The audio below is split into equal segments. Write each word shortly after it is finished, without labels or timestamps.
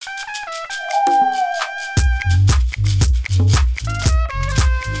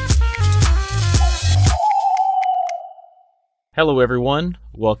Hello, everyone.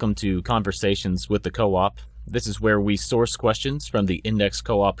 Welcome to Conversations with the Co-op. This is where we source questions from the Index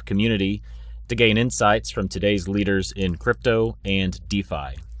Co-op community to gain insights from today's leaders in crypto and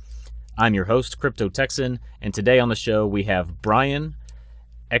DeFi. I'm your host, Crypto Texan, and today on the show we have Brian,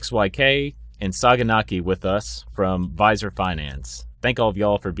 XYK, and Saganaki with us from Visor Finance. Thank all of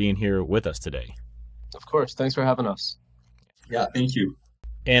y'all for being here with us today. Of course. Thanks for having us. Yeah, thank you.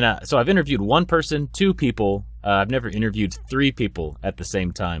 And so I've interviewed one person, two people. I've never interviewed three people at the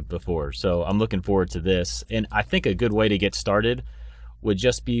same time before. So I'm looking forward to this. And I think a good way to get started would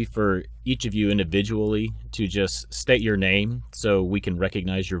just be for each of you individually to just state your name so we can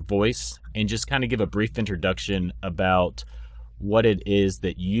recognize your voice and just kind of give a brief introduction about what it is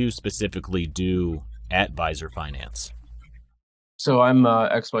that you specifically do at Visor Finance. So I'm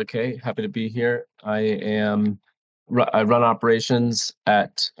XYK. Happy to be here. I run operations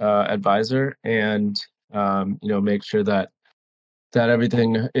at Visor and make sure that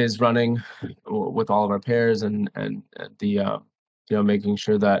everything is running with all of our pairs and making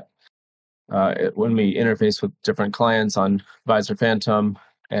sure that when we interface with different clients on Visor Phantom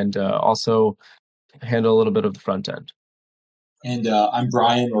and also handle a little bit of the front end. And I'm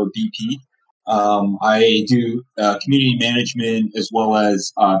Brian, or BP. I do community management as well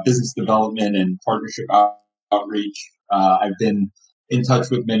as business development and partnership outreach. I've been in touch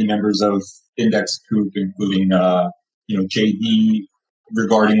with many members of Index Coop, including JD,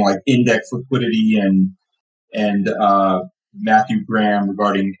 regarding like index liquidity, and Matthew Graham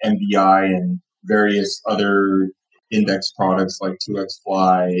regarding MBI and various other index products like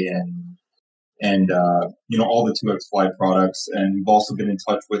 2xFly and all the 2xFly products. And we've also been in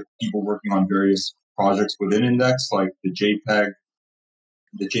touch with people working on various projects within Index, like the JPEG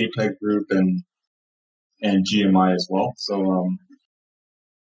group, and GMI as well. So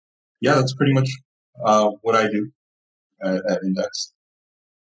that's pretty much what I do at Index.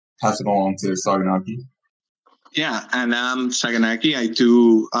 Pass it along to Saganaki. Yeah, and I'm Saganaki. I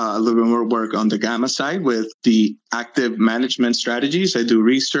do a little bit more work on the Gamma side with the active management strategies. I do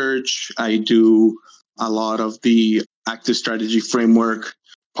research. I do a lot of the active strategy framework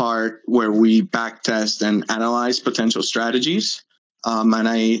part where we backtest and analyze potential strategies. And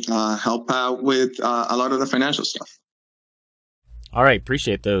I help out with a lot of the financial stuff. All right,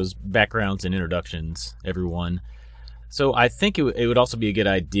 appreciate those backgrounds and introductions, everyone. So I think it would also be a good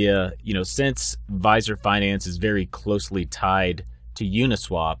idea, since Visor Finance is very closely tied to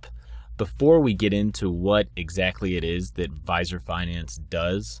Uniswap, before we get into what exactly it is that Visor Finance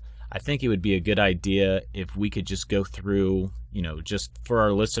does, I think it would be a good idea if we could just go through, just for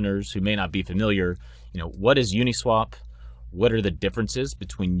our listeners who may not be familiar, what is Uniswap? What are the differences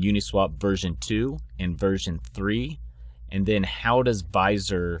between Uniswap version 2 and version 3? And then how does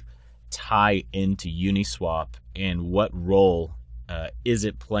Visor tie into Uniswap, and what role is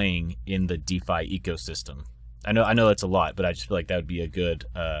it playing in the DeFi ecosystem? I know that's a lot, but I just feel like that would be a good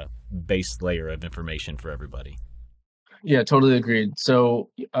base layer of information for everybody. Yeah, totally agreed. So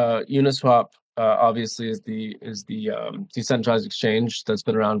Uniswap obviously is the decentralized exchange that's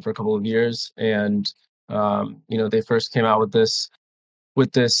been around for a couple of years, and they first came out with this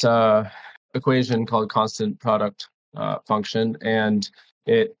equation called constant product function, and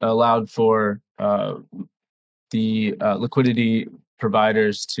it allowed for the liquidity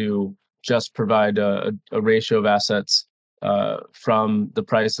providers to just provide a ratio of assets from the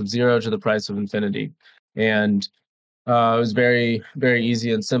price of zero to the price of infinity. And it was very, very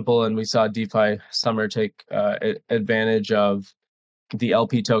easy and simple. And we saw DeFi Summer take advantage of the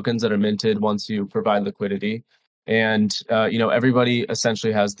LP tokens that are minted once you provide liquidity. And, everybody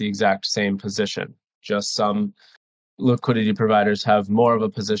essentially has the exact same position. Just some liquidity providers have more of a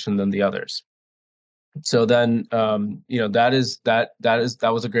position than the others. So then, that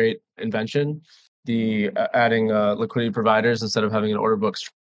was a great invention. The adding liquidity providers instead of having an order book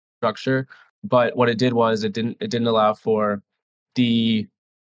structure. But what it did was it didn't allow for the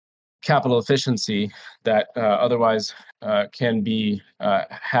capital efficiency that otherwise can be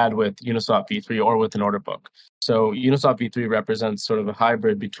had with Uniswap v3 or with an order book. So Uniswap v3 represents sort of a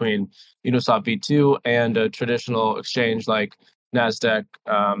hybrid between Uniswap v2 and a traditional exchange like NASDAQ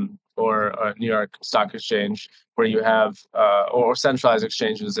or New York Stock Exchange, where you have or centralized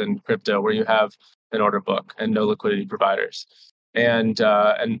exchanges in crypto where you have an order book and no liquidity providers. And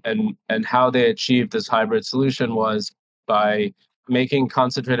how they achieved this hybrid solution was by making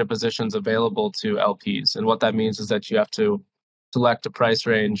concentrated positions available to LPs. And what that means is that you have to select a price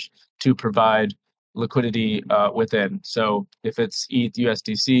range to provide liquidity within. So if it's ETH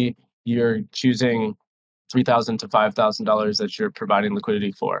USDC, you're choosing $3,000 to $5,000 that you're providing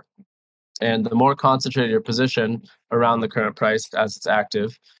liquidity for. And the more concentrated your position around the current price as it's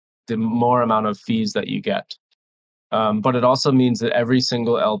active, the more amount of fees that you get. But it also means that every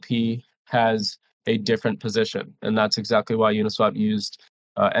single LP has a different position. And that's exactly why Uniswap used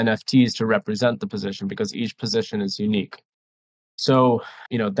NFTs to represent the position, because each position is unique. So,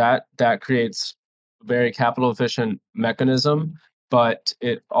 that creates a very capital efficient mechanism, but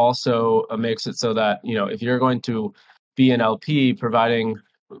it also makes it so that, if you're going to be an LP providing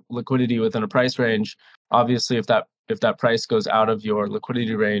liquidity within a price range, obviously if that price goes out of your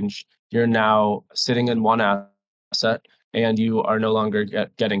liquidity range, you're now sitting in one asset and you are no longer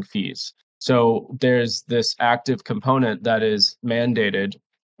getting fees. So there's this active component that is mandated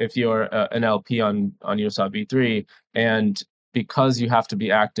if you're an LP on Uniswap V3, and because you have to be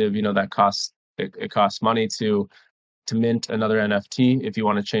active, that costs it costs money to mint another NFT if you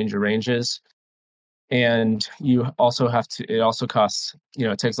want to change your ranges. And you also have to, it also costs,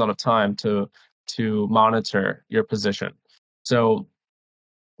 it takes a lot of time to monitor your position. So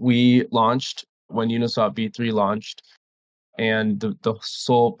we launched when Uniswap V3 launched, and the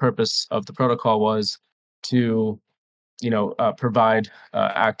sole purpose of the protocol was to provide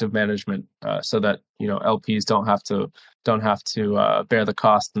active management, so that LPs don't have to bear the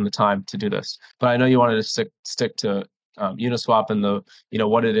cost and the time to do this. But I know you wanted to stick to Uniswap and the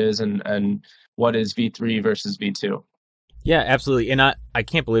what it is and what is V3 versus V2. Yeah, absolutely. And I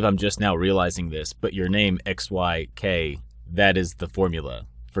can't believe I'm just now realizing this, but your name XYK, that is the formula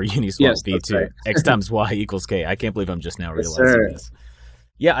for Uniswap Yes, V2. that's right. X times Y equals K. I can't believe I'm just now Yes, realizing sir. this.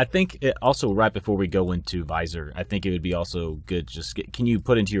 Yeah, I think also right before we go into Visor, I think it would be also good can you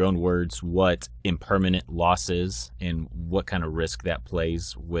put into your own words what impermanent loss is and what kind of risk that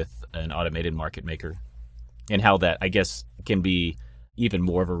plays with an automated market maker, and how that, I guess, can be even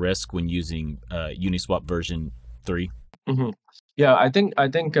more of a risk when using Uniswap version 3? Mm-hmm. Yeah, I think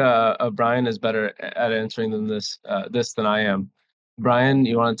Brian is better at answering this than I am. Brian,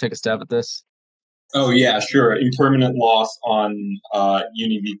 you want to take a stab at this? Oh yeah, sure. Impermanent loss on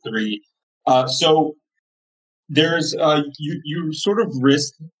Uni V3. So there's you sort of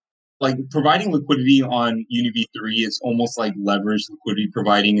risk, like, providing liquidity on Uni V3 is almost like leverage liquidity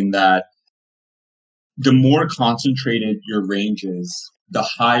providing, in that the more concentrated your range is, the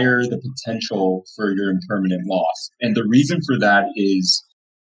higher the potential for your impermanent loss. And the reason for that is,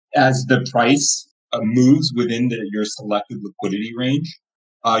 as the price moves within your selected liquidity range,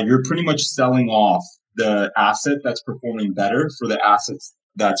 you're pretty much selling off the asset that's performing better for the assets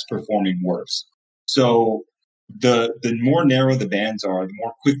that's performing worse. So the more narrow the bands are, the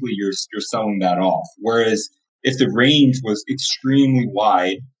more quickly you're selling that off. Whereas if the range was extremely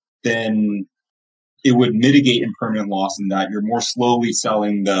wide, then it would mitigate impermanent loss in that you're more slowly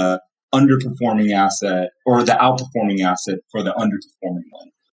selling the underperforming asset or the outperforming asset for the underperforming one.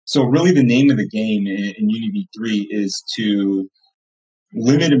 So really the name of the game in Uni V3 is to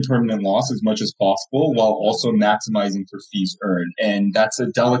limit impermanent loss as much as possible while also maximizing for fees earned. And that's a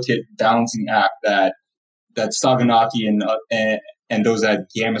delicate balancing act that Saganaki and those at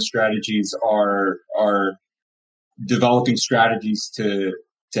Gamma Strategies are developing strategies to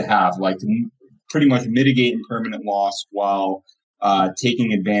have, like, to pretty much mitigate impermanent loss while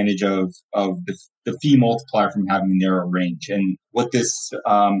taking advantage of the fee multiplier from having a narrow range. And what this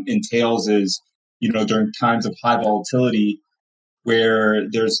entails is, during times of high volatility, where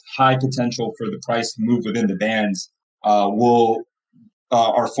there's high potential for the price to move within the bands,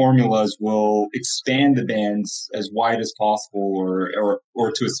 our formulas will expand the bands as wide as possible,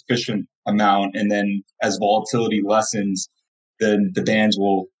 or to a sufficient amount, and then as volatility lessens, then the bands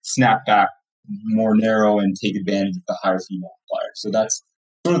will snap back more narrow and take advantage of the higher fee multiplier. So that's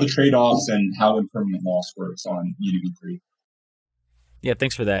sort of the trade-offs and how impermanent loss works on UDB3. Yeah,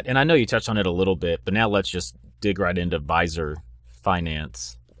 thanks for that. And I know you touched on it a little bit, but now let's just dig right into Visor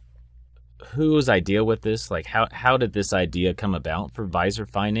Finance. Whose idea with this? Like, how did this idea come about for Visor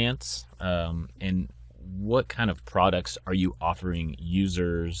Finance? And what kind of products are you offering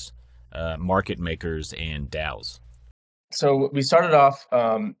users, market makers, and DAOs? So we started off,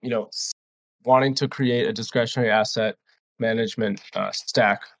 wanting to create a discretionary asset management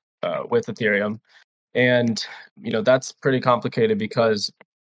stack with Ethereum, and that's pretty complicated because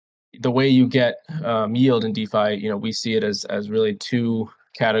the way you get yield in DeFi, we see it as really two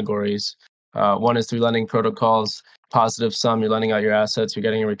categories. One is through lending protocols, positive sum, you're lending out your assets, you're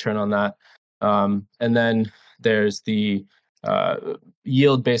getting a return on that. And then there's the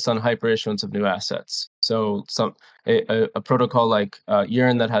yield based on hyperissuance of new assets. So a protocol like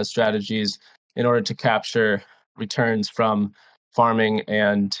Yearn that has strategies in order to capture returns from farming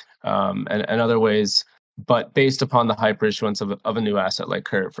and other ways, but based upon the hyperissuance of a new asset like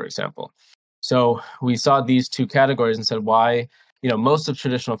Curve, for example. So we saw these two categories and said, why, most of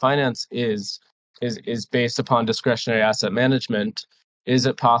traditional finance is based upon discretionary asset management. Is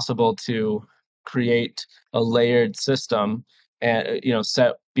it possible to create a layered system and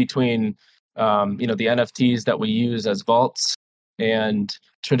set between the NFTs that we use as vaults and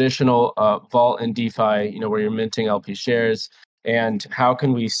traditional vault and DeFi, where you're minting LP shares, and how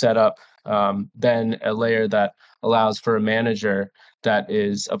can we set up then a layer that allows for a manager that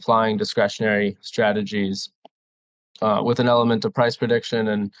is applying discretionary strategies with an element of price prediction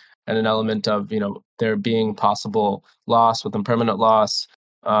and an element of there being possible loss with impermanent loss,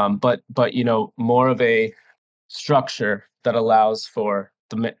 but more of a structure that allows for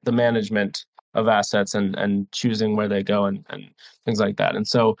the management of assets and choosing where they go and things like that. And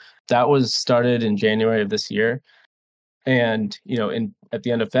so that was started in January of this year, and at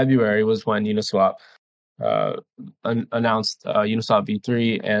the end of February was when Uniswap announced Uniswap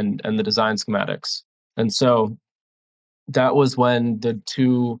v3 and the design schematics. And so that was when the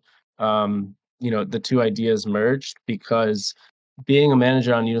two ideas merged, because being a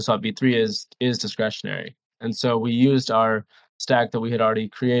manager on Uniswap v3 is discretionary. And so we used our stack that we had already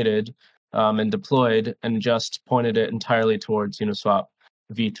created and deployed and just pointed it entirely towards Uniswap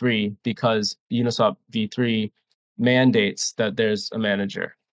v3, because Uniswap v3 mandates that there's a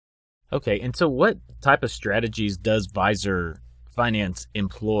manager. Okay, and so what type of strategies does Visor Finance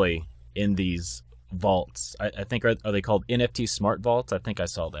employ in these vaults? I think, are they called NFT smart vaults? I think I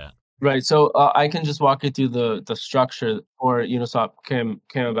saw that. Right. So I can just walk you through the structure or Uniswap came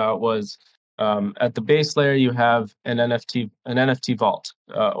about was at the base layer you have an NFT vault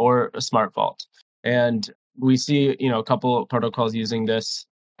or a smart vault, and we see a couple of protocols using this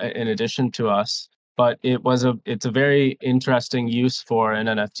in addition to us. But it's a very interesting use for an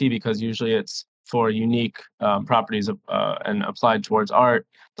NFT, because usually it's for unique properties and applied towards art.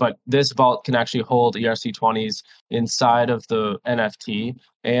 But this vault can actually hold ERC20s inside of the NFT,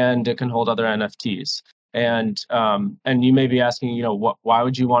 and it can hold other NFTs. And you may be asking, why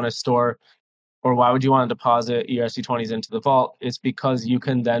would you want to store, or why would you want to deposit ERC20s into the vault? It's because you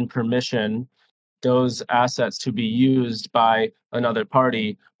can then permission those assets to be used by another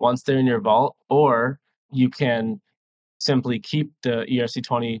party once they're in your vault, or you can simply keep the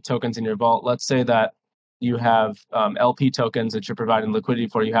ERC20 tokens in your vault. Let's say that you have LP tokens that you're providing liquidity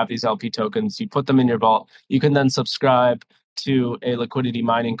for. You have these LP tokens, you put them in your vault. You can then subscribe to a liquidity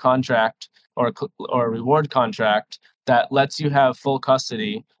mining contract or a reward contract that lets you have full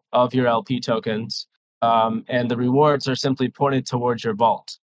custody of your LP tokens. And the rewards are simply pointed towards your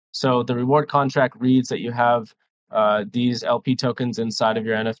vault. So the reward contract reads that you have these LP tokens inside of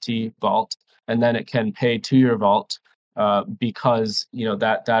your NFT vault, and then it can pay to your vault because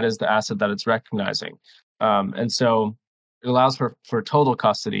that is the asset that it's recognizing, and so it allows for total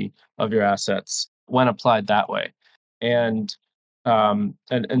custody of your assets when applied that way, and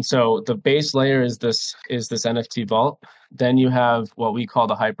so the base layer is this NFT vault. Then you have what we call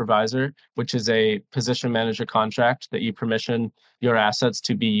the hypervisor, which is a position manager contract that you permission your assets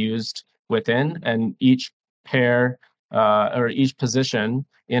to be used within, and each pair or each position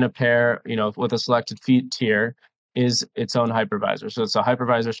in a pair, with a selected fee tier, is its own hypervisor. So it's a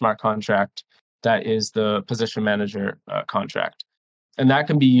hypervisor smart contract that is the position manager contract, and that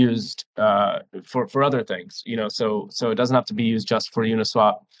can be used for other things. So it doesn't have to be used just for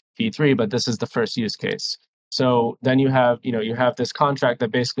Uniswap v3, but this is the first use case. So then you have this contract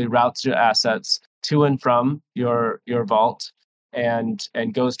that basically routes your assets to and from your vault and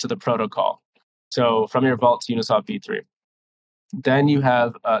goes to the protocol. So from your vault to Uniswap v3. Then we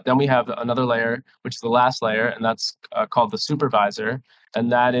have another layer, which is the last layer, and that's called the supervisor, and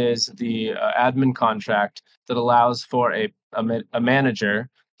that is the admin contract that allows for a manager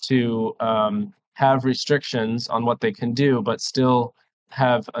to have restrictions on what they can do, but still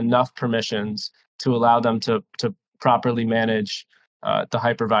have enough permissions to allow them to properly manage the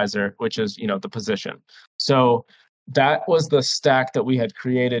hypervisor, which is the position. So that was the stack that we had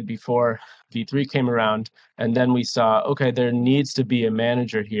created before V3 came around. And then we saw, okay, there needs to be a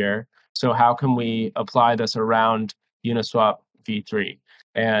manager here. So how can we apply this around Uniswap v3?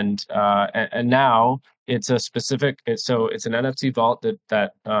 And now it's a specific. It's an NFT vault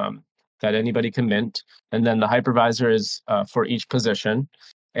that anybody can mint, and then the hypervisor is for each position,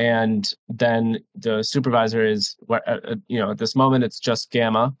 and then the supervisor is at this moment it's just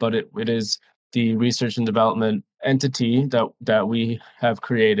Gamma, but it is the research and development entity that we have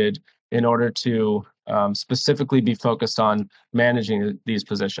created in order to specifically be focused on managing these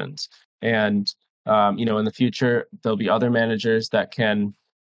positions. And in the future, there'll be other managers that can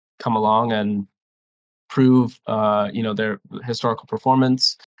come along and prove their historical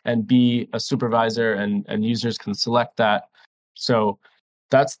performance and be a supervisor, and users can select that. So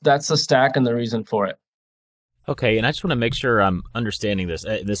that's the stack and the reason for it. Okay, and I just want to make sure I'm understanding this.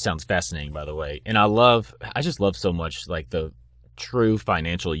 This sounds fascinating, by the way, and I just love so much like the true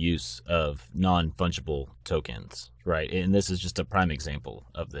financial use of non-fungible tokens, right? And this is just a prime example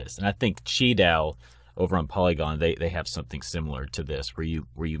of this. And I think QiDao over on Polygon, they have something similar to this, where you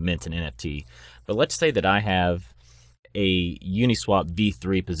mint an NFT. But let's say that I have a Uniswap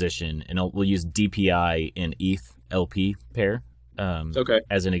V3 position, and we'll use DPI and ETH LP pair Okay.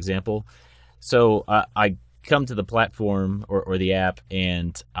 as an example. So I come to the platform or the app,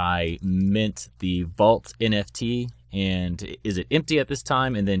 and I mint the Vault NFT. And is it empty at this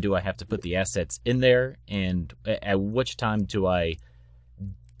time? And then do I have to put the assets in there? And at which time do I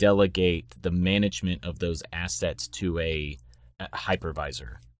delegate the management of those assets to a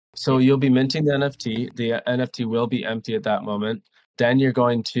hypervisor? So you'll be minting the NFT. The NFT will be empty at that moment. Then you're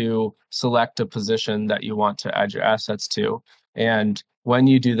going to select a position that you want to add your assets to. And when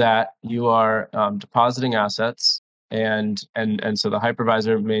you do that, you are depositing assets, and so the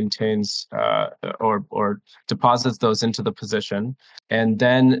hypervisor maintains or deposits those into the position, and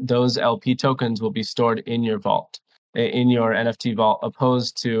then those LP tokens will be stored in your vault, in your NFT vault,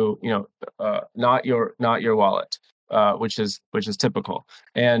 opposed to not your wallet, which is typical.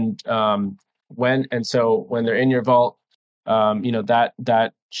 And so when they're in your vault,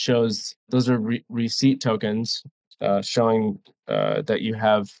 that shows those are receipt tokens, showing that you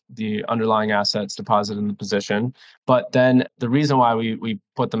have the underlying assets deposited in the position. But then the reason why we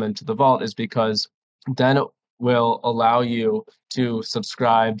put them into the vault is because then it will allow you to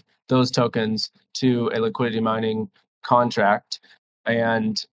subscribe those tokens to a liquidity mining contract,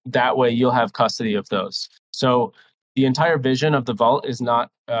 and that way you'll have custody of those. So the entire vision of the vault is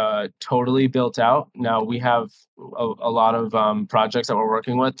not totally built out. Now we have a lot of projects that we're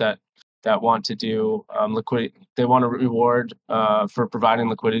working with that want to do liquidity. They want to reward for providing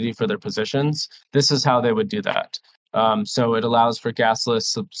liquidity for their positions. This is how they would do that. So it allows for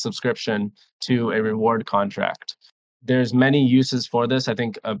gasless subscription to a reward contract. There's many uses for this. I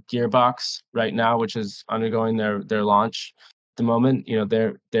think Gearbox right now, which is undergoing their launch at the moment,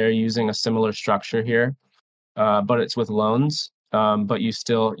 they're using a similar structure here, but it's with loans. But you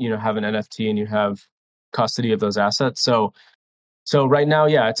still have an NFT and you have custody of those assets. So right now,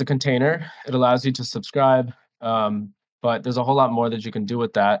 yeah, it's a container. It allows you to subscribe, but there's a whole lot more that you can do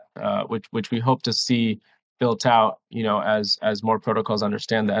with that, which we hope to see built out. As more protocols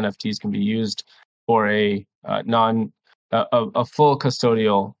understand that NFTs can be used for a full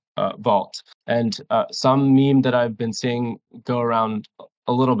custodial vault. And some meme that I've been seeing go around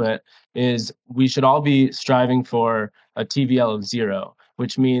a little bit is we should all be striving for a TVL of 0,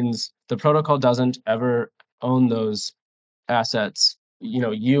 which means the protocol doesn't ever own those assets.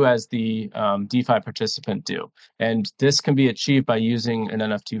 You as the DeFi participant do, and this can be achieved by using an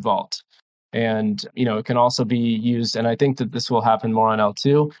NFT vault. And it can also be used, and I think that this will happen more on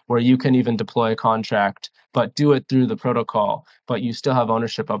L2, where you can even deploy a contract but do it through the protocol, but you still have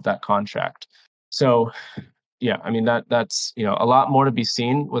ownership of that contract. So yeah, I mean that's a lot more to be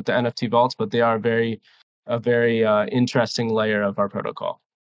seen with the NFT vaults, but they are a very interesting layer of our protocol.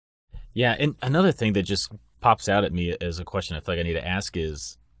 Yeah, and another thing that just pops out at me as a question I feel like I need to ask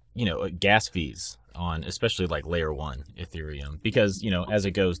is, gas fees on especially like layer 1 Ethereum, because, as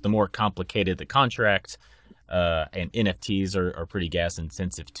it goes, the more complicated the contract, and NFTs are pretty gas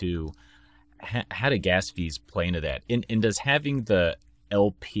intensive too. How do gas fees play into that? And does having the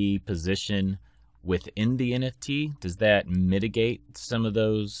LP position within the NFT, does that mitigate some of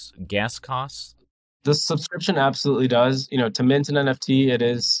those gas costs? The subscription absolutely does. To mint an NFT,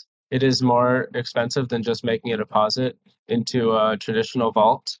 it is more expensive than just making a deposit into a traditional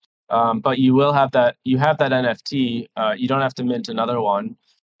vault. But you will have that. You have that NFT. You don't have to mint another one,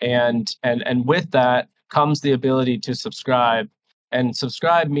 and with that comes the ability to subscribe. And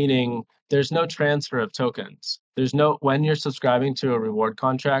subscribe meaning there's no transfer of tokens. When you're subscribing to a reward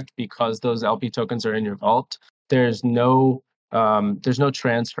contract, because those LP tokens are in your vault, there's no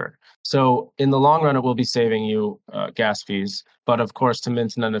transfer. So in the long run, it will be saving you gas fees. But of course, to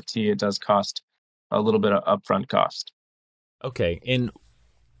mint an NFT, it does cost a little bit of upfront cost. Okay, and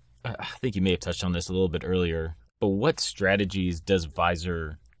I think you may have touched on this a little bit earlier, but what strategies does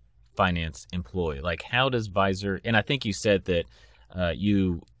Visor Finance employ? Like, how does Visor, and I think you said that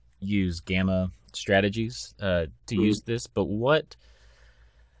you use gamma strategies to use this, but what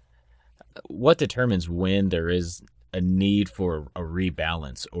determines when there is a need for a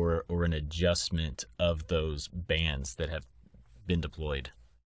rebalance or an adjustment of those bands that have been deployed?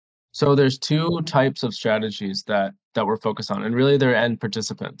 So there's two types of strategies that we're focused on, and really they're end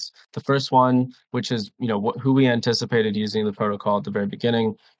participants. The first one, which is who we anticipated using the protocol at the very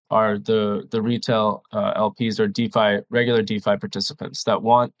beginning, are the retail LPs or DeFi regular DeFi participants that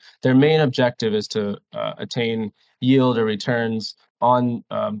want their main objective is to attain yield or returns on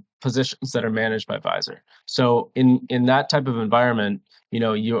positions that are managed by Visor. So in that type of environment,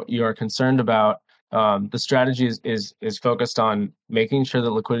 you are concerned about the strategy is focused on making sure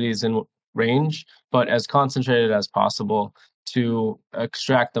that liquidity is in range, but as concentrated as possible to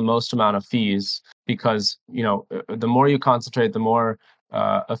extract the most amount of fees. Because the more you concentrate, the more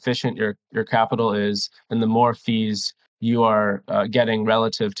efficient your capital is, and the more fees you are getting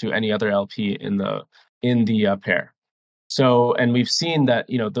relative to any other LP in the pair. So, and we've seen that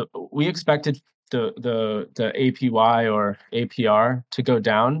we expected the APY or APR to go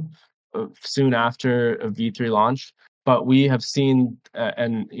down soon after a V3 launch, but we have seen,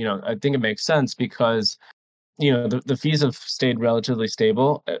 and I think it makes sense because the fees have stayed relatively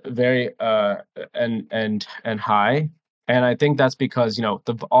stable, very and high, and I think that's because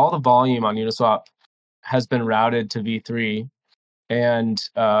all the volume on Uniswap has been routed to V3, and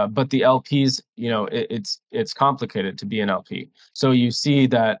but the LPs, it's complicated to be an LP. So you see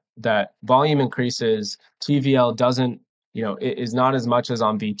that volume increases, TVL doesn't, it is not as much as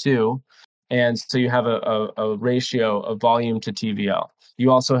on V2, and so you have a ratio of volume to TVL.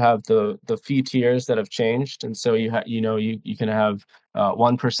 You also have the fee tiers that have changed, and so you can have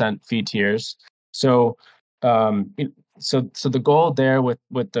 1% fee tiers. So so the goal there with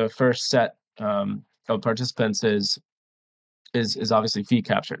the first set of participants is obviously fee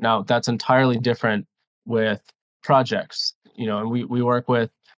capture. Now that's entirely different with projects, and we work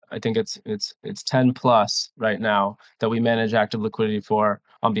with, I think it's 10 plus right now that we manage active liquidity for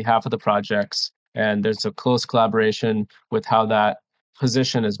on behalf of the projects, and there's a close collaboration with how that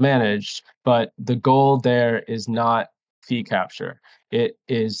position is managed. But the goal there is not fee capture; it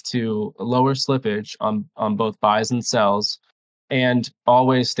is to lower slippage on both buys and sells, and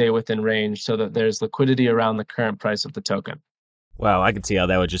always stay within range so that there's liquidity around the current price of the token. Wow, I could see how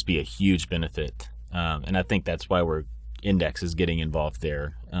that would just be a huge benefit, and I think that's why Index is getting involved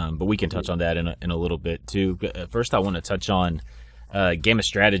there. But we can touch on that in a little bit too. First, I want to touch on Gamma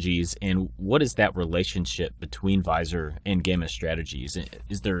Strategies and what is that relationship between Visor and Gamma Strategies?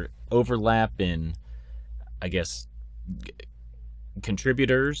 Is there overlap in, I guess,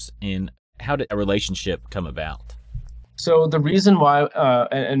 contributors, and how did a relationship come about? So the reason why,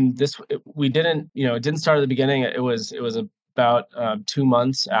 and this we didn't, it didn't start at the beginning. It was about 2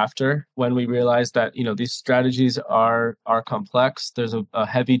 months after when we realized that these strategies are complex. There's a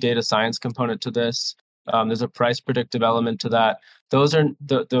heavy data science component to this. There's a price predictive element to that. Those are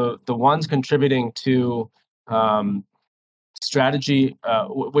the ones contributing to strategy,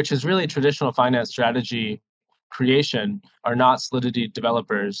 which is really traditional finance strategy creation, are not Solidity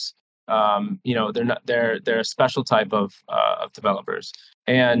developers. They're not. They're a special type of developers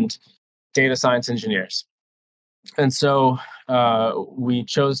and data science engineers. And so we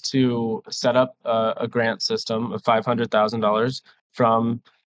chose to set up a grant system of $500,000 from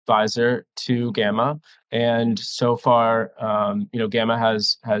Visor to Gamma, and so far, Gamma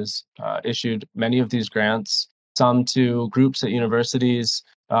has issued many of these grants. Some to groups at universities,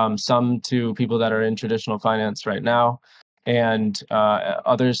 some to people that are in traditional finance right now, and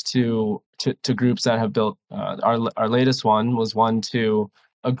others to groups that have built. Our latest one was one to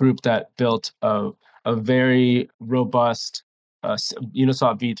a group that built a very robust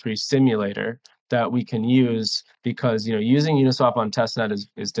Uniswap v3 simulator that we can use, because using Uniswap on testnet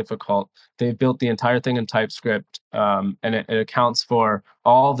is difficult. They've built the entire thing in TypeScript, and it accounts for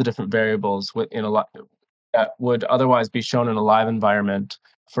all the different variables in a lot that would otherwise be shown in a live environment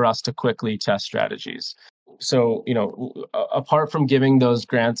for us to quickly test strategies. So apart from giving those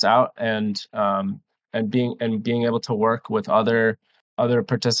grants out and being able to work with other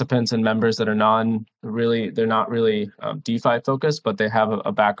participants and members that are not really DeFi focused, but they have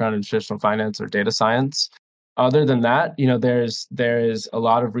a background in traditional finance or data science. Other than that, there is a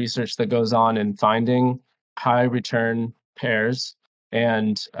lot of research that goes on in finding high return pairs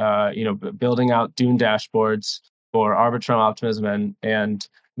and building out Dune dashboards for Arbitrum optimism and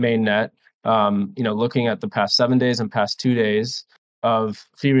mainnet. Looking at the past 7 days and past 2 days of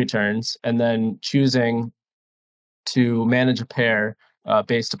fee returns, and then choosing to manage a pair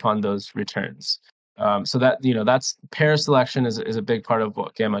based upon those returns. So that's pair selection is a big part of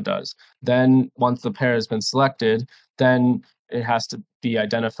what Gamma does. Then once the pair has been selected, then it has to be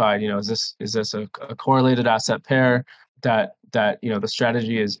identified. Is this a correlated asset pair that that the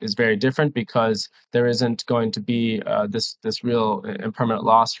strategy is very different because there isn't going to be this real impermanent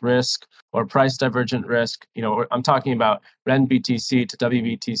loss risk or price divergent risk. I'm talking about REN BTC to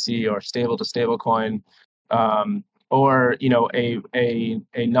WBTC or stable to stablecoin, or a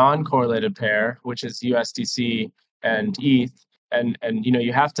non-correlated pair, which is USDC and ETH, and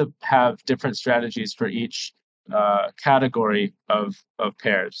you have to have different strategies for each category of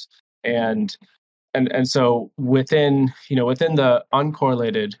pairs, and so within the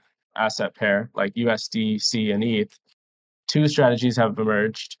uncorrelated asset pair like USDC and ETH, two strategies have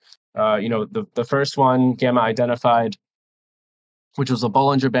emerged. The first one Gamma identified, which was a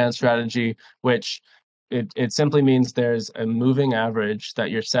Bollinger Band strategy, which it simply means there's a moving average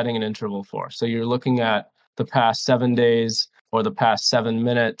that you're setting an interval for. So you're looking at the past 7 days or the past 7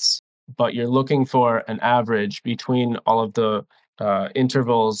 minutes, but you're looking for an average between all of the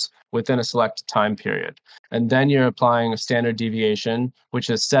intervals within a select time period. And then you're applying a standard deviation, which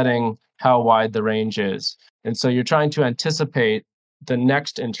is setting how wide the range is. And so you're trying to anticipate the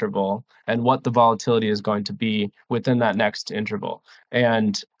next interval and what the volatility is going to be within that next interval.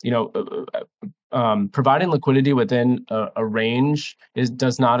 And providing liquidity within a range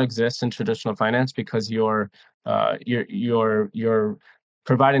does not exist in traditional finance because you're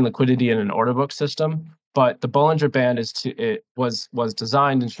providing liquidity in an order book system. But the Bollinger Band was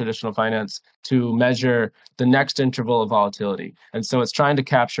designed in traditional finance to measure the next interval of volatility, and so it's trying to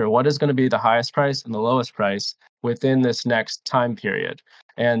capture what is going to be the highest price and the lowest price within this next time period.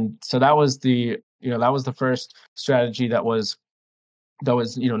 And so that was the first strategy that was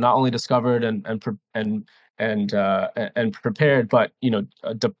not only discovered and prepared, but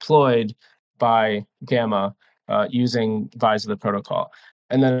deployed by Gamma using Visor the protocol.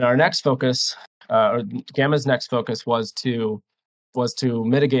 And then our next focus, or Gamma's next focus, was to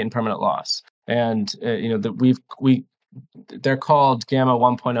mitigate impermanent loss. And they're called Gamma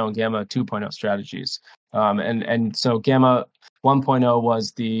 1.0 and Gamma 2.0 strategies. And so Gamma 1.0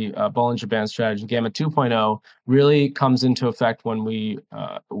 was the Bollinger Band strategy. Gamma 2.0 really comes into effect when we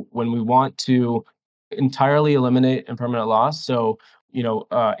want to entirely eliminate impermanent loss. So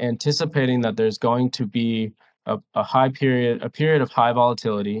anticipating that there's going to be a period of high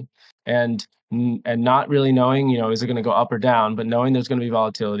volatility, and not really knowing, is it going to go up or down, but knowing there's going to be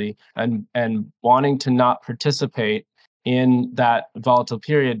volatility, and wanting to not participate in that volatile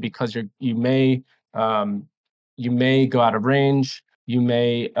period because you may go out of range, you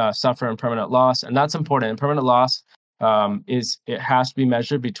may suffer impermanent loss, and that's important. Impermanent loss it has to be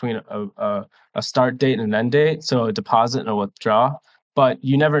measured between a start date and an end date, so a deposit and a withdraw. But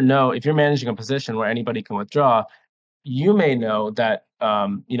you never know if you're managing a position where anybody can withdraw. You may know that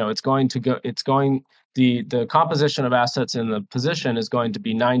the composition of assets in the position is going to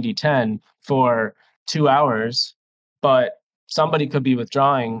be 90-10 for 2 hours, but somebody could be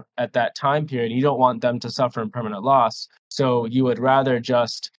withdrawing at that time period. You don't want them to suffer impermanent loss, so you would rather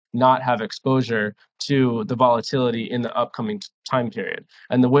just not have exposure to the volatility in the upcoming time period.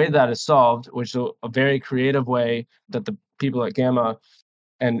 And the way that is solved, which is a very creative way that the people at Gamma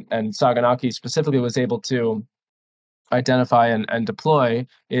and Saganaki specifically was able to identify and deploy,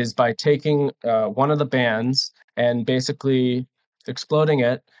 is by taking one of the bands and basically exploding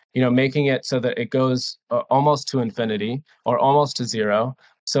it, making it so that it goes almost to infinity or almost to zero,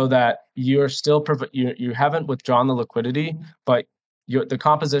 so that you're still you haven't withdrawn the liquidity, but the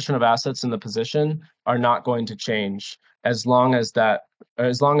composition of assets in the position are not going to change as long as that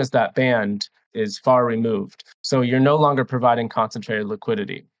band is far removed. So you're no longer providing concentrated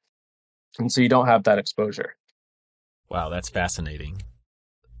liquidity, and so you don't have that exposure. Wow, that's fascinating.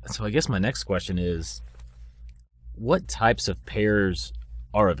 So I guess my next question is, what types of pairs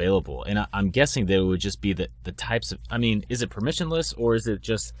are available? And I'm guessing that it would just be the types of, is it permissionless, or is it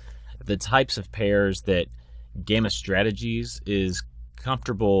just the types of pairs that Gamma Strategies is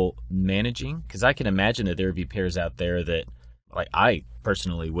comfortable managing? Because I can imagine that there would be pairs out there that I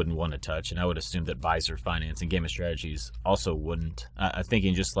personally wouldn't want to touch, and I would assume that Visor Finance and Gamma Strategies also wouldn't. I'm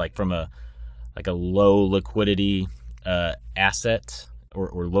thinking just from a low liquidity asset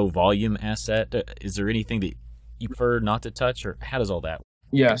or low volume asset. Is there anything that you prefer not to touch, or how does all that work?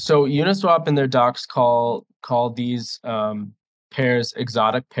 Yeah, so Uniswap in their docs call these pairs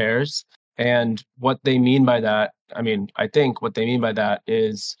exotic pairs, and what they mean by that, I think what they mean by that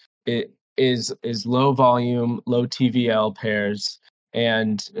is low volume, low TVL pairs.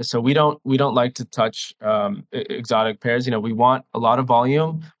 And so we don't like to touch exotic pairs. We want a lot of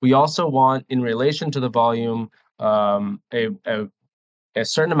volume. We also want, in relation to the volume, a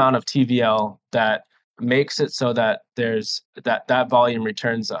certain amount of TVL that makes it so that there's that volume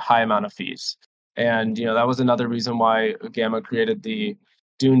returns a high amount of fees. And that was another reason why Gamma created the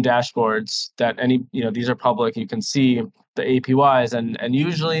Dune dashboards. That these are public. You can see the APYs, and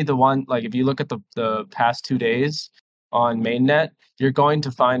usually the one, like, if you look at the past 2 days on mainnet, you're going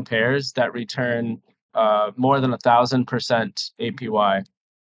to find pairs that return more than 1,000% APY.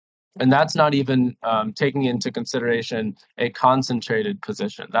 And that's not even taking into consideration a concentrated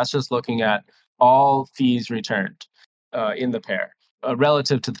position. That's just looking at all fees returned in the pair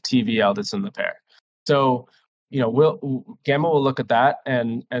relative to the TVL that's in the pair. So, Gamma will look at that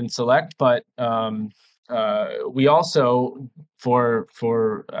and select, but we also, for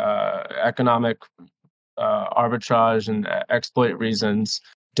economic arbitrage and exploit reasons,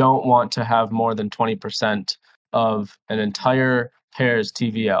 don't want to have more than 20% of an entire pair's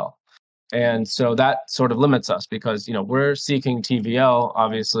TVL. And so that sort of limits us, because we're seeking TVL,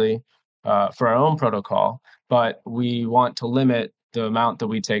 obviously, for our own protocol, but we want to limit the amount that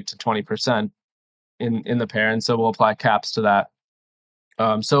we take to 20% in the pair, and so we'll apply caps to that.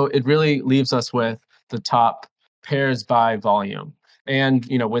 So it really leaves us with the top pairs by volume, and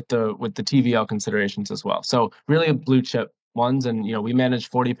with the TVL considerations as well. So really blue chip ones, and we manage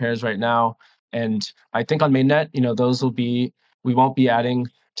 40 pairs right now, and I think on mainnet, we won't be adding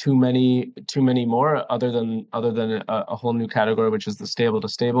too many more, other than a whole new category, which is the stable to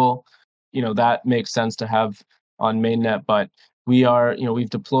stable. That makes sense to have on mainnet, but we've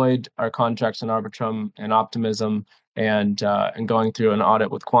deployed our contracts in Arbitrum and Optimism, and going through an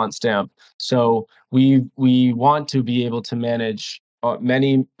audit with QuantStamp. So we want to be able to manage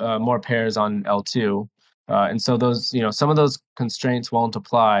many more pairs on L2, and so those some of those constraints won't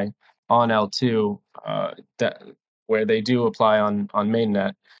apply on L2 that where they do apply on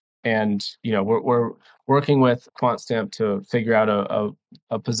mainnet. And we're working with QuantStamp to figure out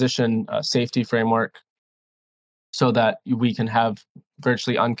a position safety framework, so that we can have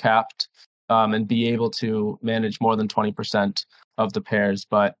virtually uncapped and be able to manage more than 20% of the pairs.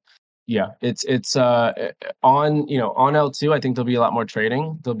 But yeah, it's on L2. I think there'll be a lot more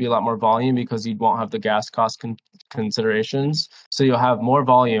trading. There'll be a lot more volume, because you won't have the gas cost considerations. So you'll have more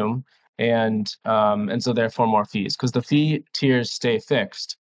volume, and so therefore more fees, because the fee tiers stay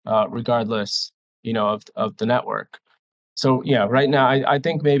fixed regardless of the network. So yeah, right now I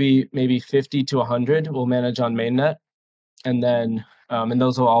think maybe 50 to 100 will manage on mainnet, and then and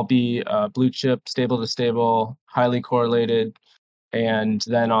those will all be blue chip, stable to stable, highly correlated. And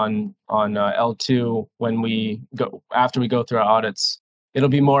then on L2, after we go through our audits, it'll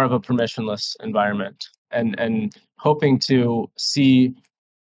be more of a permissionless environment, and hoping to see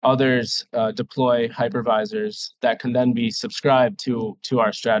others deploy hypervisors that can then be subscribed to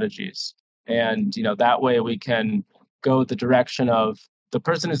our strategies. And that way we can go the direction of the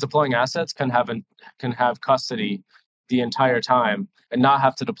person who's deploying assets can have custody the entire time, and not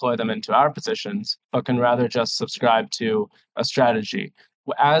have to deploy them into our positions, but can rather just subscribe to a strategy.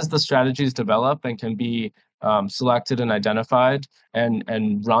 As the strategies develop and can be selected and identified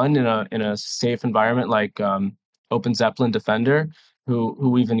and run in a safe environment, like Open Zeppelin Defender, who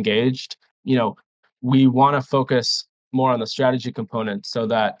we've engaged, we want to focus more on the strategy component, so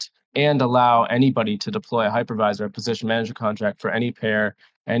that, and allow anybody to deploy a hypervisor, a position management contract for any pair,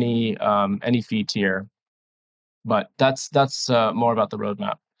 any fee tier. But that's more about the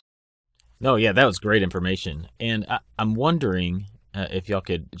roadmap. No, yeah, that was great information. And I'm wondering if y'all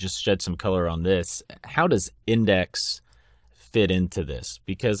could just shed some color on this. How does index fit into this?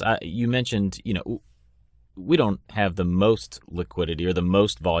 Because you mentioned, we don't have the most liquidity or the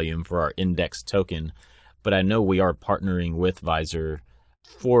most volume for our index token, but I know we are partnering with Visor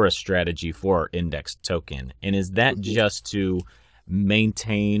for a strategy for our index token. And is that just to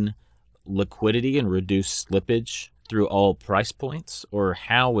maintain liquidity and reduce slippage through all price points, or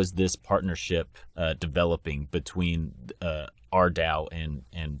how is this partnership developing between our DAO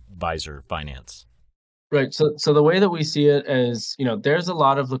and Visor Finance? Right. So the way that we see it is, there's a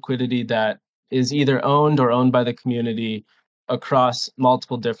lot of liquidity that is either owned or owned by the community across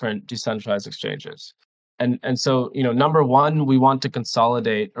multiple different decentralized exchanges. And so, number one, we want to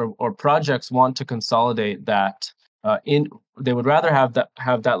consolidate, or projects want to consolidate that. They would rather have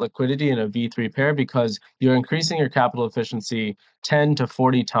that liquidity in a V3 pair, because you're increasing your capital efficiency 10 to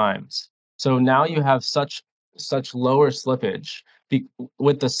 40 times. So now you have such lower slippage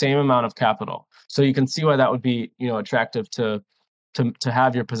with the same amount of capital. So you can see why that would be attractive to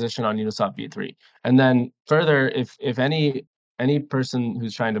have your position on Uniswap V3. And then further, if any person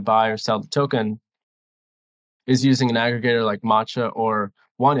who's trying to buy or sell the token is using an aggregator like Matcha or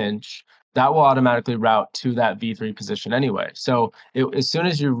 1inch, that will automatically route to that V3 position anyway. So as soon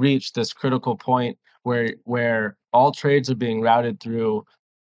as you reach this critical point where all trades are being routed through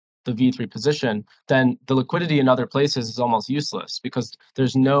the V3 position, then the liquidity in other places is almost useless because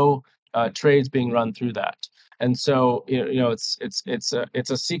there's no trades being run through that. And so it's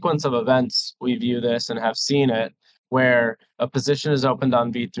a sequence of events. We view this and have seen it where a position is opened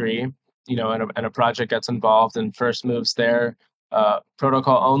on V3, and a project gets involved and first moves their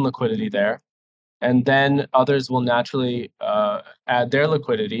protocol own liquidity there, and then others will naturally add their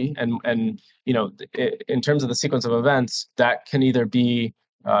liquidity. And in terms of the sequence of events, that can either be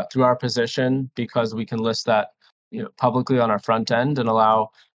through our position, because we can list that publicly on our front end and allow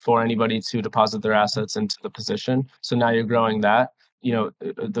for anybody to deposit their assets into the position. So now you're growing that.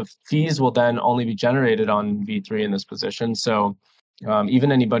 The fees will then only be generated on V3 in this position. So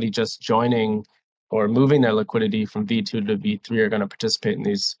even anybody just joining or moving their liquidity from V2 to V3 are going to participate in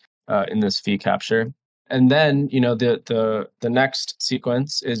this fee capture. And then the next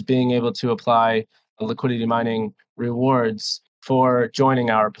sequence is being able to apply liquidity mining rewards for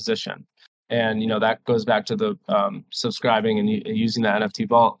joining our position. And that goes back to the subscribing and using the NFT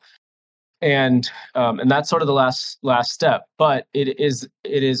vault. And that's sort of the last step, but it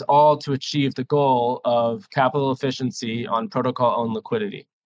is all to achieve the goal of capital efficiency on protocol owned liquidity.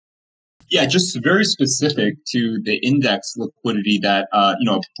 Yeah, just very specific to the index liquidity that a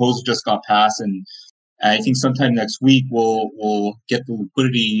proposal just got passed, and I think sometime next week we'll get the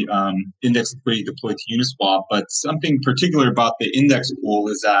liquidity index liquidity deployed to Uniswap. But something particular about the index pool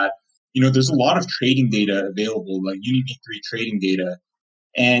is that there's a lot of trading data available, like UniV3 trading data,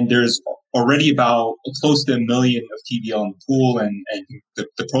 and there's already about close to 1 million of TVL in the pool, and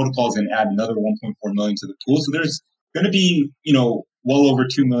the protocol is going to add another 1.4 million to the pool. So there's going to be well over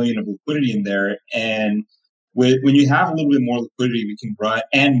 2 million of liquidity in there. And when you have a little bit more liquidity, we can run,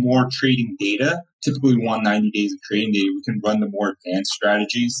 and more trading data. Typically, we want 90 days of trading data. We can run the more advanced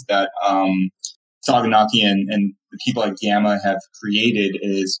strategies that Saganaki and the people at Gamma have created.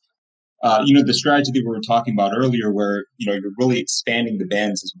 Is the strategy that we were talking about earlier, where you're really expanding the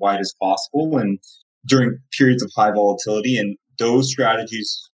bands as wide as possible, and during periods of high volatility. And those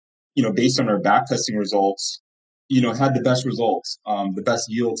strategies, based on our backtesting results, had the best results, the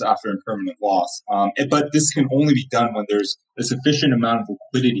best yields after impermanent loss. But this can only be done when there's a sufficient amount of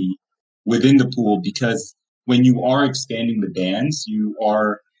liquidity within the pool, because when you are expanding the bands, you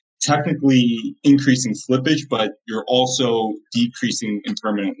are technically increasing slippage, but you're also decreasing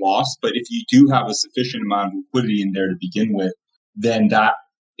impermanent loss. But if you do have a sufficient amount of liquidity in there to begin with, then that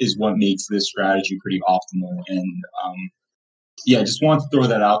is what makes this strategy pretty optimal. And I just wanted to throw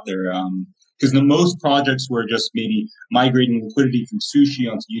that out there. Because the most projects were just maybe migrating liquidity from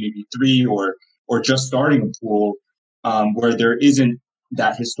Sushi onto UniV3, or just starting a pool where there isn't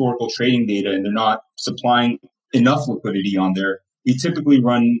that historical trading data and they're not supplying enough liquidity on there. We typically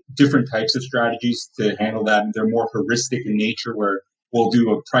run different types of strategies to handle that. They're more heuristic in nature, where we'll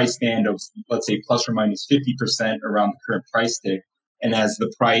do a price band of, let's say, plus or minus 50% around the current price tick. And as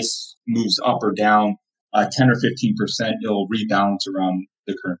the price moves up or down 10 or 15%, it'll rebalance around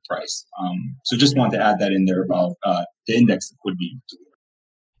the current price. So just wanted to add that in there about the index liquidity.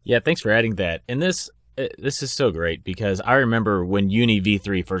 Yeah, thanks for adding that. And this is so great, because I remember when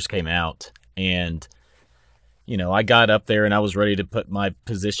UniV3 first came out, and I got up there and I was ready to put my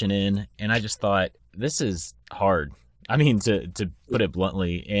position in, and I just thought, this is hard. I mean, to put it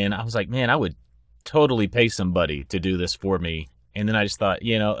bluntly. And I was like, man, I would totally pay somebody to do this for me. And then I just thought,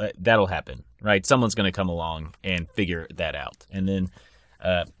 that'll happen, right? Someone's going to come along and figure that out. And then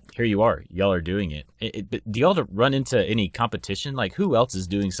here you are. Y'all are doing it. Do y'all run into any competition? Like, who else is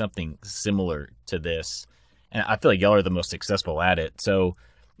doing something similar to this? And I feel like y'all are the most successful at it. So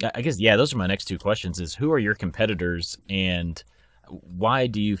I guess, those are my next two questions: is who are your competitors, and why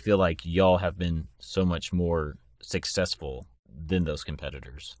do you feel like y'all have been so much more successful than those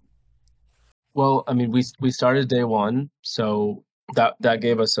competitors? Well, I mean, we started day one, so that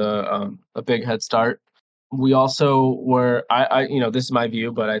gave us a big head start. We also were, I this is my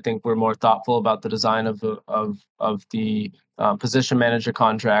view, but I think we're more thoughtful about the design of the position manager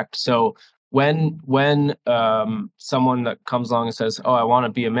contract. So when someone that comes along and says, "Oh, I want to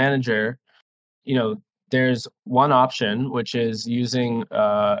be a manager," there's one option, which is using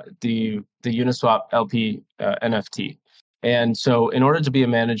the Uniswap LP NFT. And so in order to be a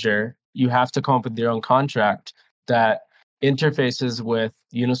manager, you have to come up with your own contract that interfaces with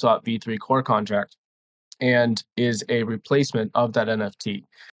Uniswap V3 core contract and is a replacement of that NFT.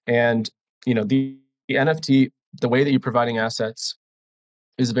 And the NFT, the way that you're providing assets,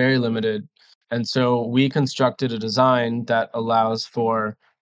 is very limited. And so we constructed a design that allows for,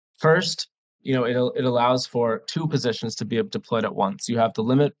 first, it allows for two positions to be deployed at once. You have the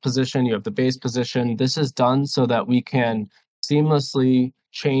limit position, you have the base position. This is done so that we can seamlessly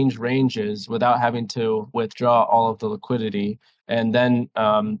change ranges without having to withdraw all of the liquidity and then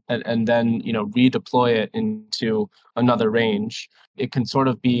redeploy it into another range. It can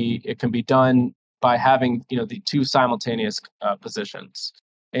be done by having the two simultaneous positions.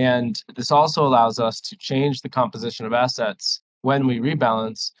 And this also allows us to change the composition of assets when we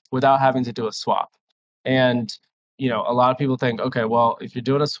rebalance without having to do a swap. And a lot of people think, okay, well, if you're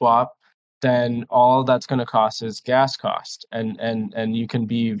doing a swap, then all that's going to cost is gas cost, and you can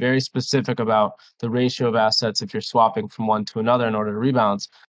be very specific about the ratio of assets if you're swapping from one to another in order to rebalance.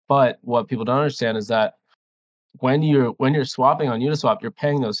 But what people don't understand is that when you're swapping on Uniswap, you're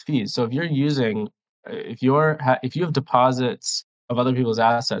paying those fees. So if you have deposits of other people's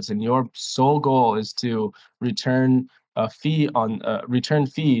assets, and your sole goal is to return return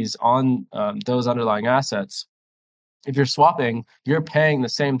fees on those underlying assets, if you're swapping, you're paying the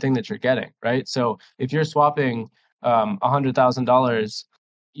same thing that you're getting, right? So if you're swapping $100,000,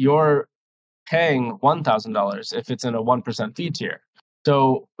 you're paying $1,000 if it's in a 1% fee tier.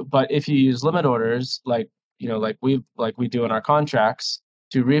 So, but if you use limit orders, like we do in our contracts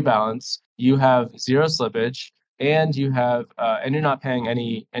to rebalance, you have zero slippage, and you're not paying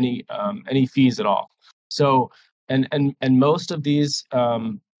any fees at all. So, and most of these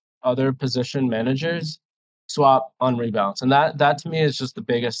other position managers swap on rebalance, and that to me is just the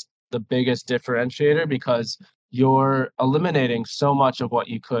biggest differentiator, because you're eliminating so much of what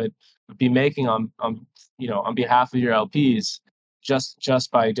you could be making on behalf of your LPs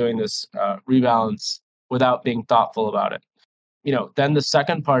just by doing this rebalance without being thoughtful about it. Then the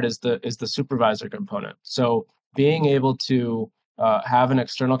second part is the supervisor component. So being able to have an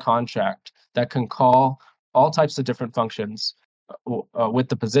external contract that can call all types of different functions with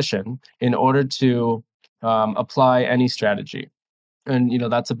the position in order to apply any strategy. And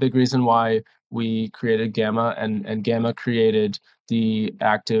that's a big reason why we created Gamma, and Gamma created the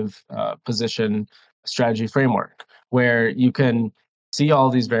active position strategy framework, where you can see all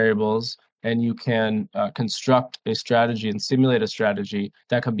these variables, and you can construct a strategy and simulate a strategy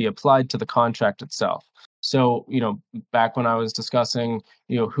that can be applied to the contract itself. So back when I was discussing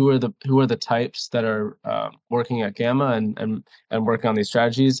who are the types that are working at Gamma and working on these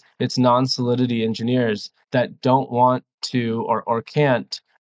strategies, it's non-solidity engineers that don't want to or can't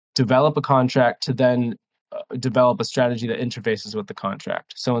develop a contract to then develop a strategy that interfaces with the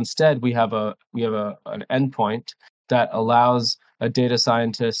contract. So instead, we have an endpoint that allows a data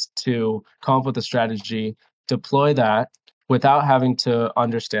scientist to come up with a strategy, deploy that without having to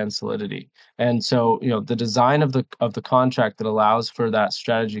understand solidity. And so, the design of the contract that allows for that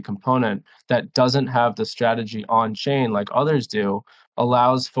strategy component that doesn't have the strategy on chain like others do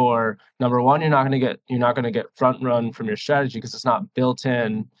allows for, number one, you're not going to get front run from your strategy because it's not built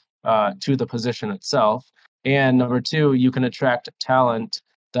in to the position itself. And number two, you can attract talent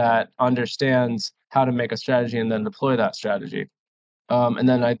that understands how to make a strategy and then deploy that strategy. And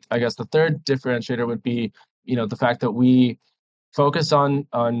then I guess the third differentiator would be, the fact that we focus on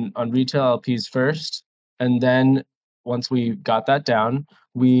retail LPs first, and then once we got that down,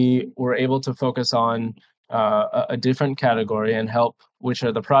 we were able to focus on a different category and help, which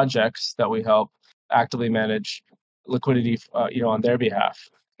are the projects that we help actively manage liquidity, on their behalf,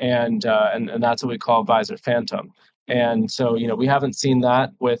 and that's what we call Visor Phantom. And so, we haven't seen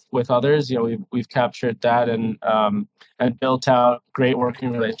that with others. We've captured that and built out great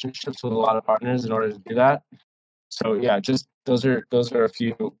working relationships with a lot of partners in order to do that. So yeah, just those are a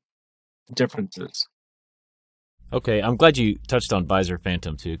few differences. Okay, I'm glad you touched on Visor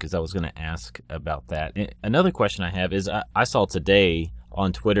Phantom too, because I was going to ask about that. Another question I have is I saw today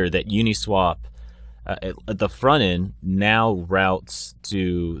on Twitter that Uniswap at the front end now routes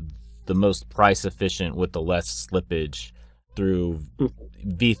to the most price efficient with the less slippage through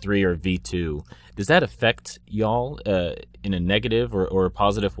V3 or V2. Does that affect y'all in a negative or a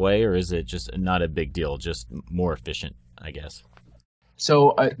positive way, or is it just not a big deal, just more efficient, I guess?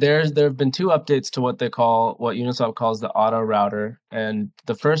 So there have been two updates to what Uniswap calls the auto router, and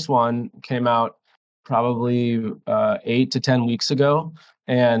the first one came out probably 8 to 10 weeks ago,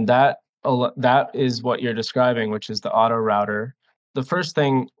 and that is what you're describing, which is the auto router. The first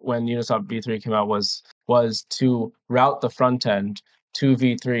thing when Uniswap V3 came out was to route the front end to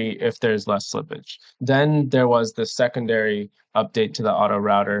V3 if there's less slippage. Then there was the secondary update to the auto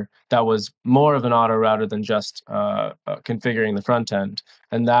router that was more of an auto router than just configuring the front end,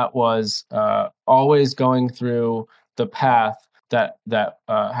 and that was always going through the path that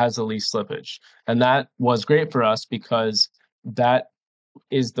has the least slippage. And that was great for us because that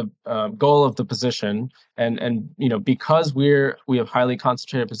is the goal of the position, and because we have highly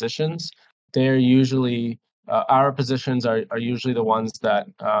concentrated positions, they're usually our positions are usually the ones that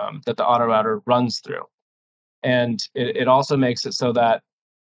that the auto router runs through. And it also makes it so that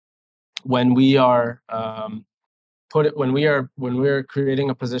when we are when we're creating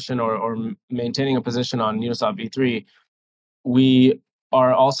a position or maintaining a position on Uniswap V3, we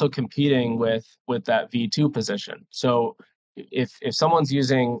are also competing with that V2 position. So if someone's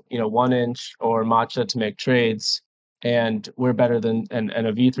using 1 inch or matcha to make trades, and we're better than and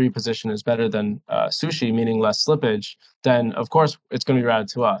a V3 position is better than sushi, meaning less slippage, then of course it's going to be routed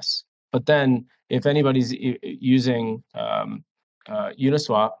to us. But then if anybody's using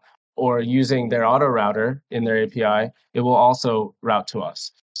Uniswap or using their auto router in their API, it will also route to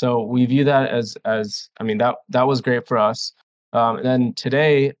us. So we view that as I mean, that was great for us. And then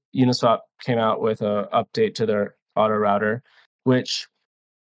today, Uniswap came out with an update to their auto router, which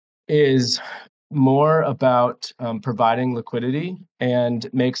is more about providing liquidity and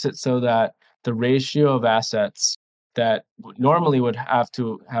makes it so that the ratio of assets that normally would have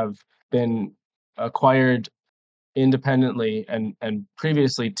to have been acquired independently and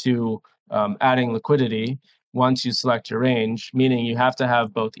previously to adding liquidity once you select your range, meaning you have to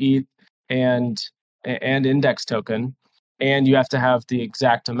have both ETH and index token, and you have to have the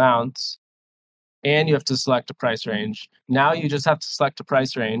exact amounts, and you have to select a price range. Now you just have to select a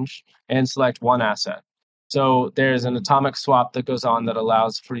price range and select one asset. So there's an atomic swap that goes on that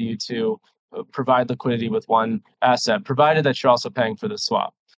allows for you to provide liquidity with one asset, provided that you're also paying for the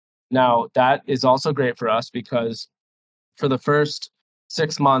swap. Now, that is also great for us because for the first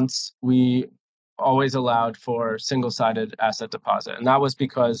 6 months, we always allowed for single-sided asset deposit. And that was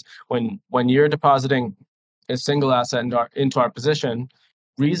because when you're depositing a single asset into our position,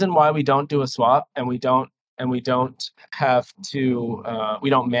 reason why we don't do a swap and we don't have to we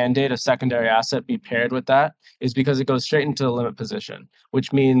don't mandate a secondary asset be paired with that is because it goes straight into the limit position,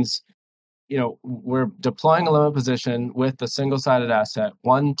 which means we're deploying a limit position with the single-sided asset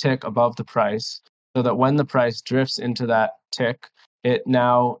one tick above the price, so that when the price drifts into that tick, it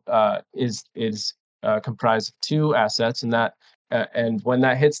now is comprised of two assets, and when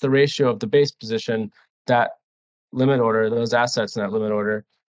that hits the ratio of the base position, that limit order, those assets in that limit order,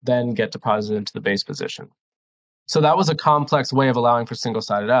 then get deposited into the base position. So that was a complex way of allowing for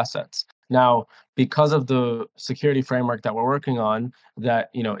single-sided assets. Now, because of the security framework that we're working on, that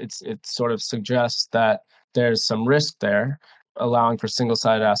it sort of suggests that there's some risk there, allowing for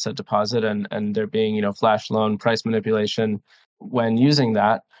single-sided asset deposit and there being flash loan price manipulation when using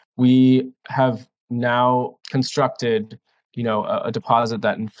that. We have now constructed a deposit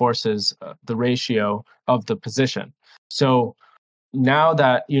that enforces the ratio of the position. So now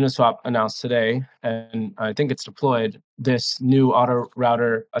that Uniswap announced today, and I think it's deployed, this new auto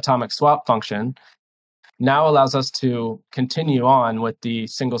router atomic swap function now allows us to continue on with the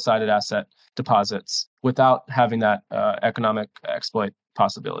single-sided asset deposits without having that economic exploit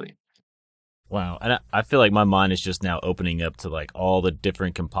possibility. Wow. And I feel like my mind is just now opening up to like all the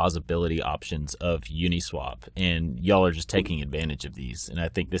different composability options of Uniswap, and y'all are just taking advantage of these. And I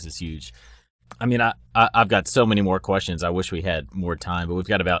think this is huge. I mean, I've got so many more questions. I wish we had more time, but we've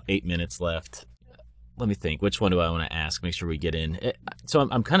got about 8 minutes left. Let me think. Which one do I want to ask? Make sure we get in. So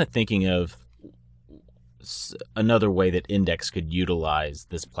I'm kind of thinking of another way that Index could utilize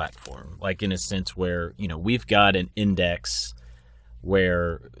this platform, like in a sense where, we've got an index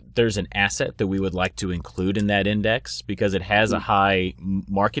where there's an asset that we would like to include in that index because it has a high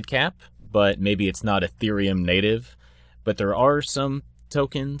market cap, but maybe it's not Ethereum native, but there are some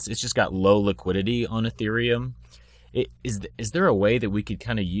tokens. It's just got low liquidity on Ethereum. Is there a way that we could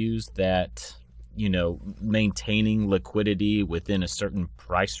kind of use that, maintaining liquidity within a certain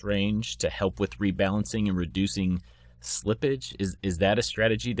price range to help with rebalancing and reducing slippage? Is that a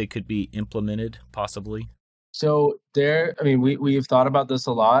strategy that could be implemented possibly? So we've thought about this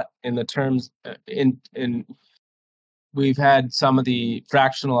a lot in the terms in we've had some of the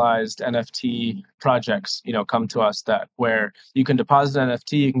fractionalized NFT projects, come to us that where you can deposit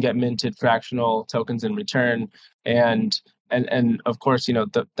NFT, you can get minted fractional tokens in return, and of course,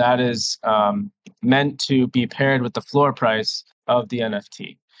 that is meant to be paired with the floor price of the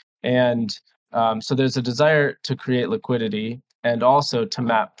NFT, and so there's a desire to create liquidity and also to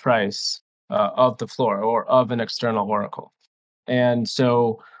map price of the floor or of an external oracle, and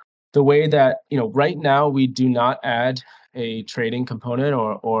so the way that right now we do not add a trading component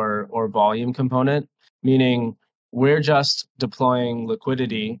or volume component, meaning we're just deploying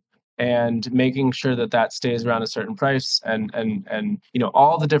liquidity and making sure that that stays around a certain price, and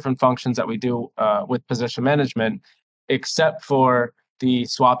all the different functions that we do with position management, except for the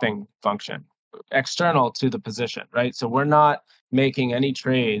swapping function external to the position, right? So we're not making any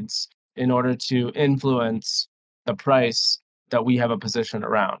trades in order to influence the price that we have a position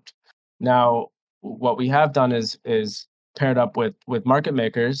around. Now, what we have done is paired up with market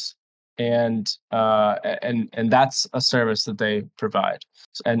makers, and that's a service that they provide,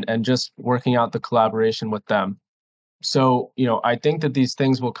 and just working out the collaboration with them. So, I think that these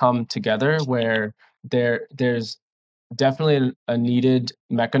things will come together where there's definitely a needed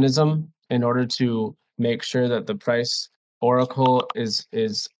mechanism in order to make sure that the price oracle is a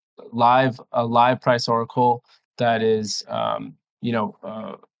live price oracle that is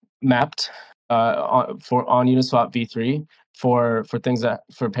mapped on Uniswap v3 for things that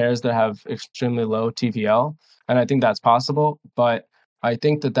for pairs that have extremely low TVL, and I think that's possible. But I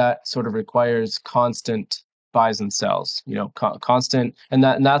think that sort of requires constant buys and sells, constant, and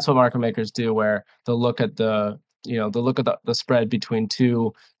that's what market makers do, where they'll look at the spread between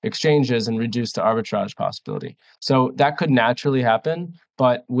two exchanges and reduce the arbitrage possibility. So that could naturally happen,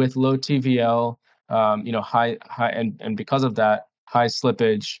 but with low TVL, high, and because of that, high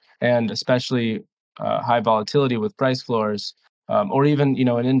slippage, and especially high volatility with price floors, or even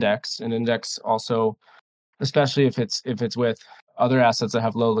an index also, especially if it's with other assets that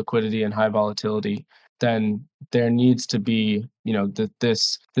have low liquidity and high volatility, then there needs to be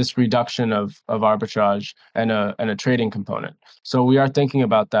this reduction of arbitrage and a trading component. So we are thinking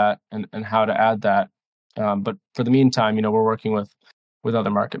about that and how to add that. But for the meantime, we're working with other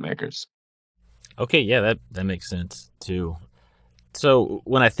market makers. Okay, yeah, that makes sense too. So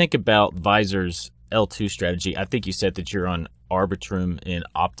when I think about Visor's L2 strategy, I think you said that you're on Arbitrum and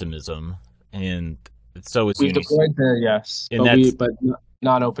Optimism, and so it's We've deployed there, yes, but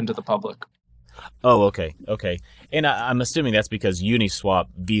not open to the public. Oh, okay. And I'm assuming that's because Uniswap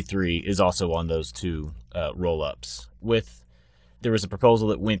v3 is also on those two roll-ups. There was a proposal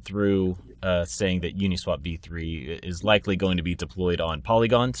that went through saying that Uniswap v3 is likely going to be deployed on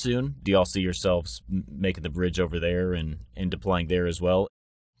Polygon soon. Do y'all see yourselves making the bridge over there and deploying there as well?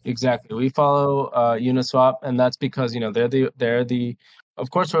 Exactly. We follow Uniswap, and that's because they're the. Of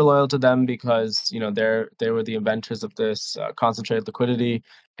course, we're loyal to them because they were the inventors of this concentrated liquidity,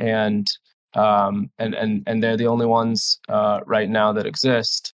 and they're the only ones right now that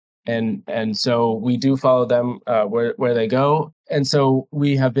exist. And so we do follow them where they go. And so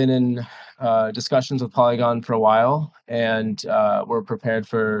we have been in discussions with Polygon for a while, and we're prepared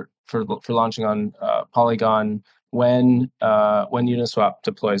for launching on Polygon when Uniswap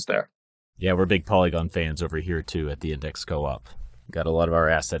deploys there. Yeah, we're big Polygon fans over here too at the Index Co-op. Got a lot of our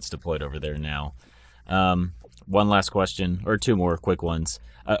assets deployed over there now. One last question, or two more quick ones.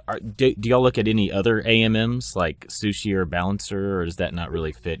 Do y'all look at any other AMMs like Sushi or Balancer, or does that not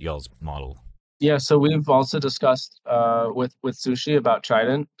really fit y'all's model? Yeah, so we've also discussed with Sushi about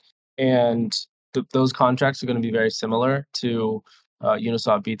Trident, and those contracts are going to be very similar to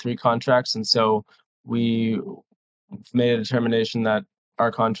Uniswap v3 contracts, and so we made a determination that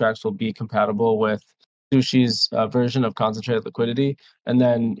our contracts will be compatible with Sushi's version of concentrated liquidity. And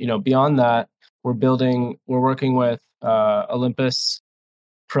then, beyond that, we're working with Olympus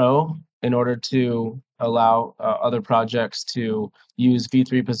Pro in order to allow other projects to use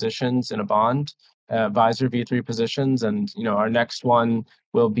V3 positions in a bond, Visor V3 positions, and our next one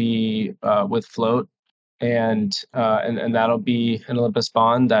will be with Float, and that'll be an Olympus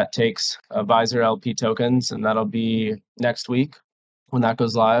bond that takes Visor LP tokens, and that'll be next week when that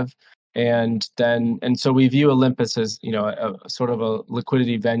goes live. And so we view Olympus as a sort of a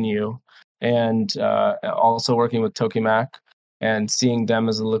liquidity venue, and also working with Tokamak and seeing them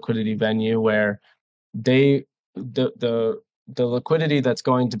as a liquidity venue where the liquidity that's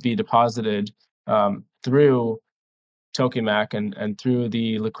going to be deposited through Tokamak and through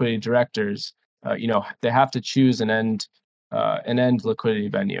the liquidity directors, they have to choose an end liquidity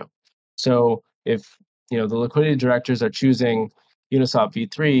venue. So if the liquidity directors are choosing Uniswap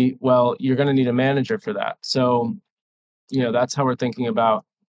v3, well, you're going to need a manager for that. So that's how we're thinking about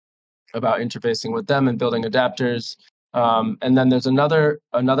interfacing with them and building adapters. And then there's another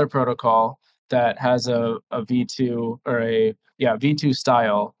protocol that has a V2 or a V2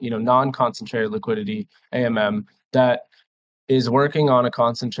 style, non-concentrated liquidity AMM that is working on a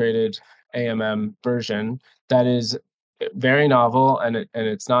concentrated AMM version that is very novel, and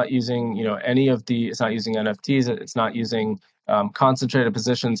it's not using it's not using NFTs, it's not using concentrated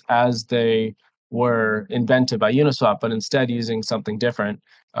positions as they were invented by Uniswap, but instead using something different,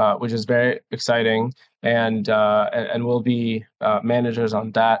 which is very exciting, and we'll be managers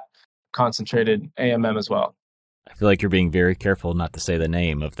on that concentrated AMM as well. I feel like you're being very careful not to say the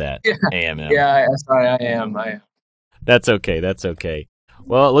name of that AMM. Yeah, sorry, I am. That's okay.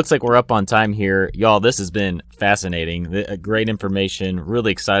 Well, it looks like we're up on time here. Y'all, this has been fascinating. Great information. Really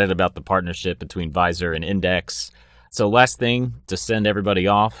excited about the partnership between Visor and Index. So last thing, to send everybody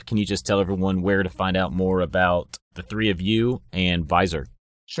off, can you just tell everyone where to find out more about the three of you and Visor?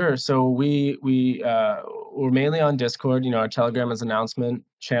 Sure. So we're mainly on Discord. Our Telegram is announcement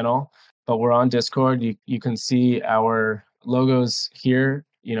channel, but we're on Discord. You can see our logos here.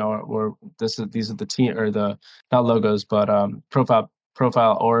 These are the team, or the, not logos, but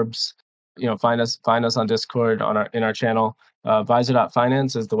profile orbs. Find us on Discord, in our channel.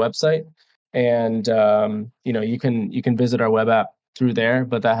 Visor.finance is the website, and you can visit our web app through there.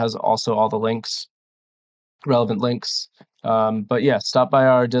 But that has also all the relevant links. But yeah, stop by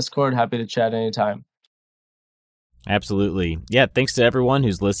our Discord. Happy to chat anytime. Absolutely. Yeah, thanks to everyone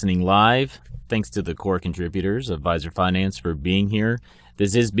who's listening live. Thanks to the core contributors of Visor Finance for being here.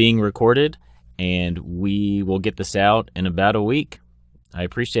 This is being recorded, and we will get this out in about a week. I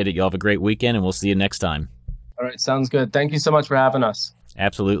appreciate it. Y'all have a great weekend, and we'll see you next time. All right, sounds good. Thank you so much for having us.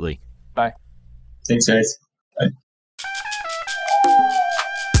 Absolutely. Bye. Thanks, guys.